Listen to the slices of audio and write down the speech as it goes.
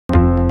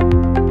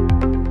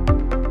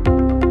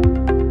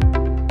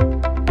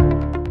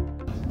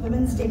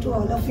Day to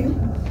all of you.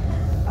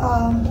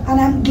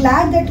 And I'm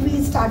glad that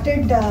we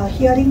started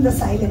hearing the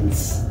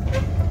silence.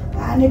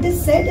 And it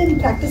is said in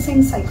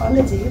practicing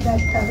psychology that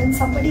when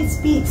somebody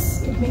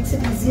speaks, it makes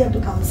it easier to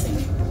counsel.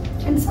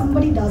 And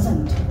somebody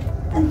doesn't.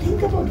 And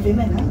think about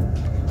women.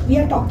 We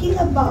are talking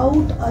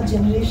about a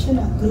generation,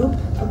 a group,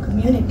 a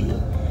community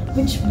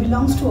which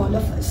belongs to all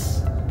of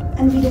us.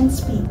 And we don't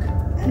speak.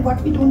 And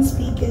what we don't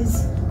speak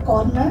is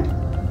cornered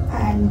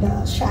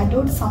and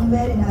shadowed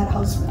somewhere in our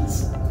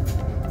households.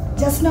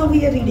 Just now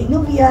we are reading,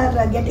 we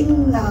are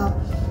getting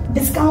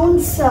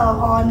discounts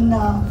on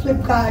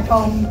Flipkart,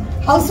 on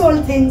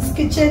household things,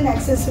 kitchen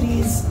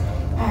accessories,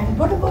 and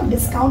what about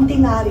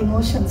discounting our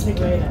emotions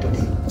today?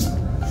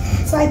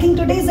 So I think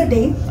today is a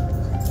day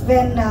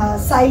when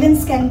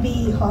silence can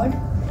be heard,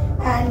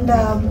 and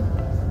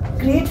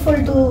grateful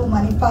to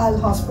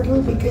Manipal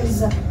Hospital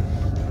because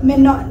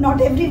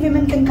not every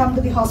woman can come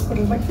to the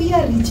hospital, but we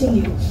are reaching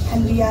you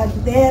and we are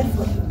there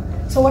for you.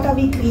 So what are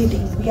we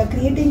creating? We are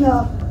creating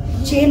a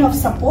chain of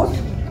support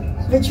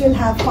which will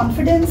have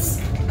confidence,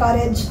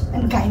 courage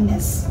and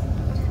kindness.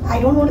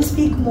 I don't want to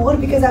speak more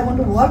because I want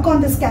to work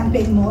on this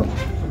campaign more.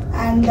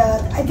 And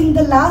I think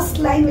the last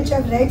line which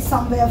I've read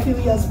somewhere a few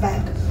years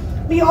back,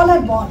 we all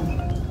are born,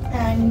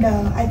 and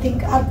I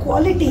think our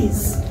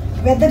qualities,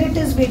 whether it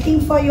is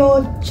waiting for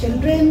your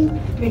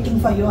children, waiting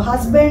for your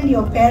husband,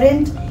 your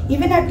parent,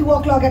 even at 2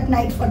 o'clock at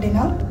night for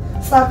dinner,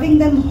 serving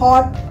them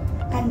hot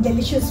and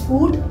delicious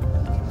food,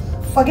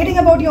 forgetting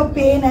about your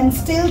pain and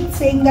still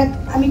saying that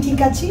Ami theek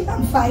achi,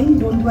 I'm fine,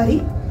 don't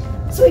worry.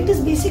 So it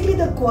is basically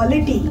the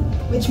quality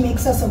which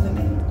makes us a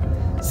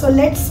woman. So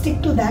let's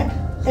stick to that.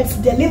 Let's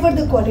deliver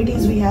the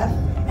qualities we have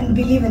and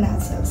believe in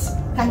ourselves.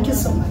 Thank you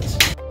so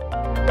much.